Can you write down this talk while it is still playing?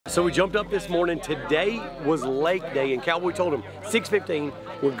So we jumped up this morning. Today was lake day, and Cowboy told him 6:15,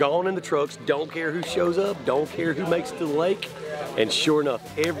 we're gone in the trucks. Don't care who shows up, don't care who makes it to the lake. And sure enough,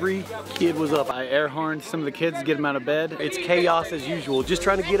 every kid was up. I air horned some of the kids, get them out of bed. It's chaos as usual, just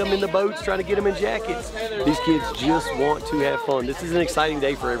trying to get them in the boats, trying to get them in jackets. These kids just want to have fun. This is an exciting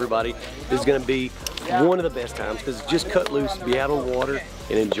day for everybody. This is gonna be one of the best times because just cut loose, be out on the water,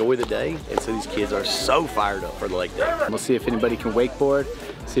 and enjoy the day. And so these kids are so fired up for the lake day. We'll see if anybody can wakeboard,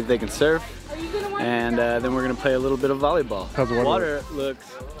 see if they can surf, and then we're gonna play a little bit of volleyball. How's the water looks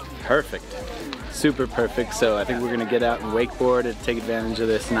perfect. Super perfect, so I think we're gonna get out and wakeboard and take advantage of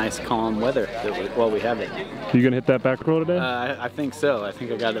this nice calm weather while we have it. You gonna hit that back row today? I think so. I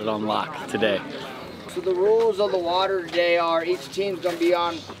think I got it on lock today. So the rules of the water today are each team's gonna be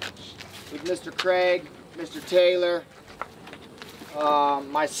on with Mr. Craig, Mr. Taylor,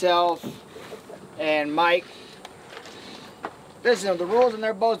 myself, and Mike. Listen, the rules in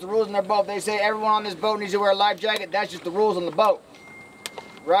their boats, the rules in their boat. They say everyone on this boat needs to wear a life jacket. That's just the rules on the boat,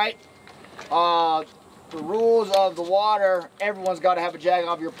 right? The rules of the water, everyone's got to have a jacket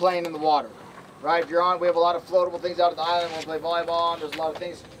off if you're playing in the water, right? If you're on, we have a lot of floatable things out at the island. We'll play volleyball, and there's a lot of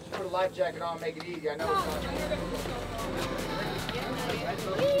things. Just put a life jacket on, make it easy. I know it's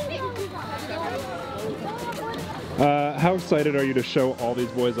not. How excited are you to show all these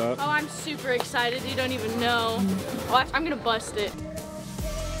boys up? Oh, I'm super excited. You don't even know. Watch, I'm gonna bust it.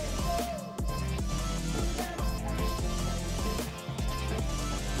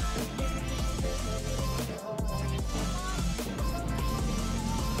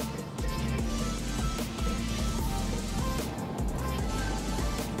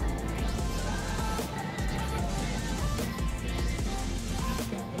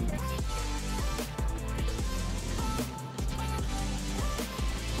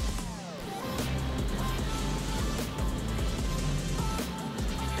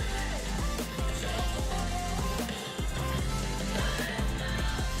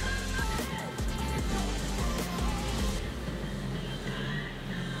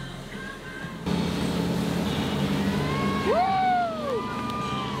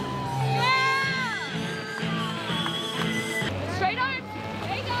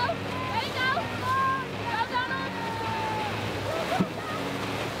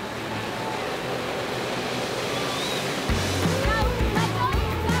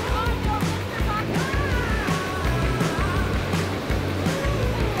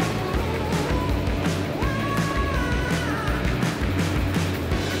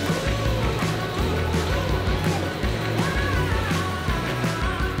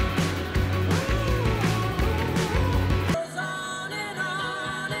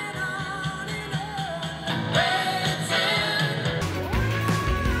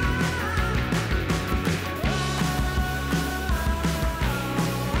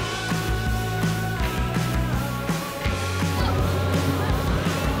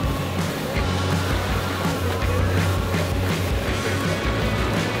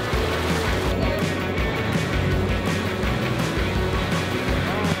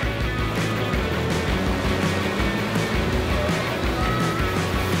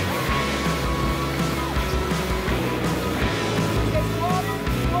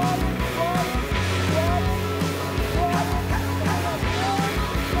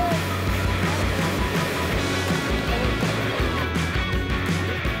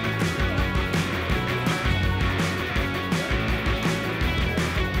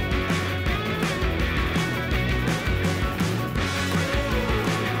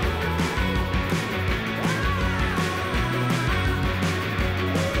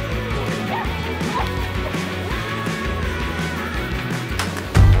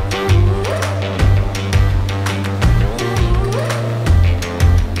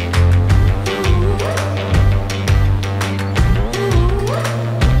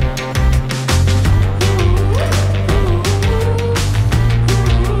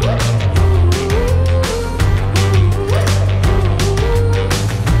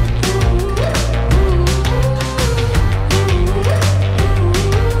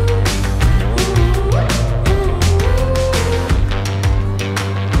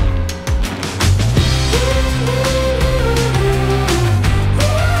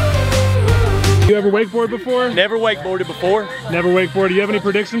 You ever wakeboard before? Never wakeboarded before. Never wakeboard. Do you have any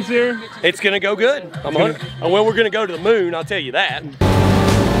predictions here? It's gonna go good. Well, we're gonna go to the moon, I'll tell you that.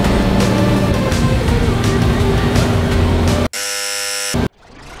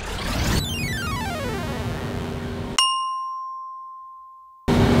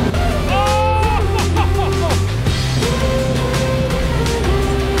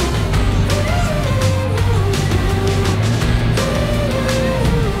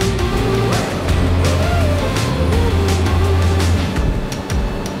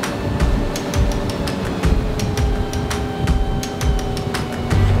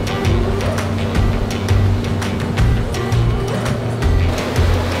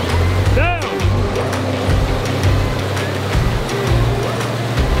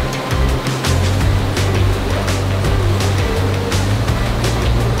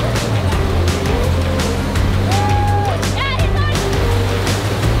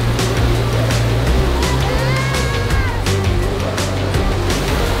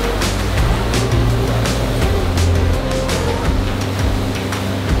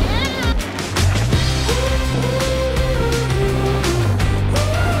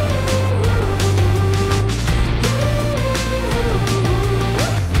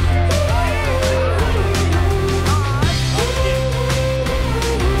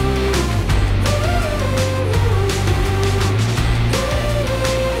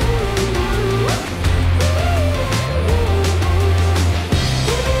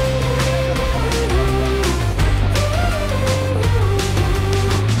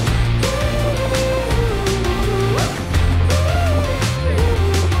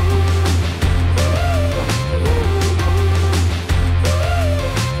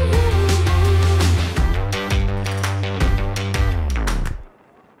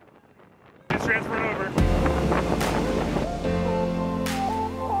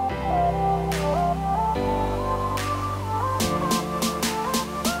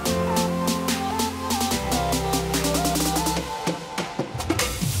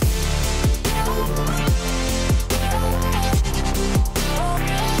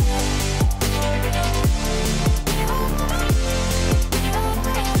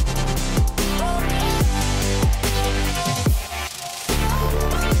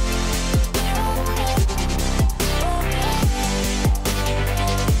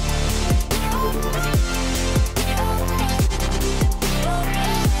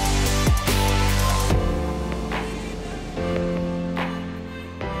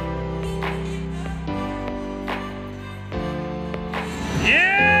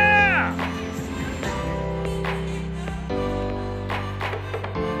 Yeah!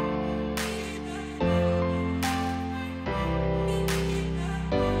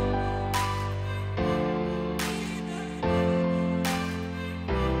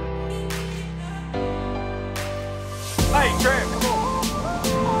 Hey, Trev, come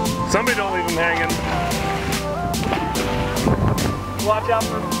on. Somebody don't leave him hanging. Watch out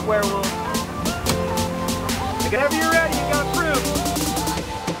for werewolves. Whenever you're ready, you got proof.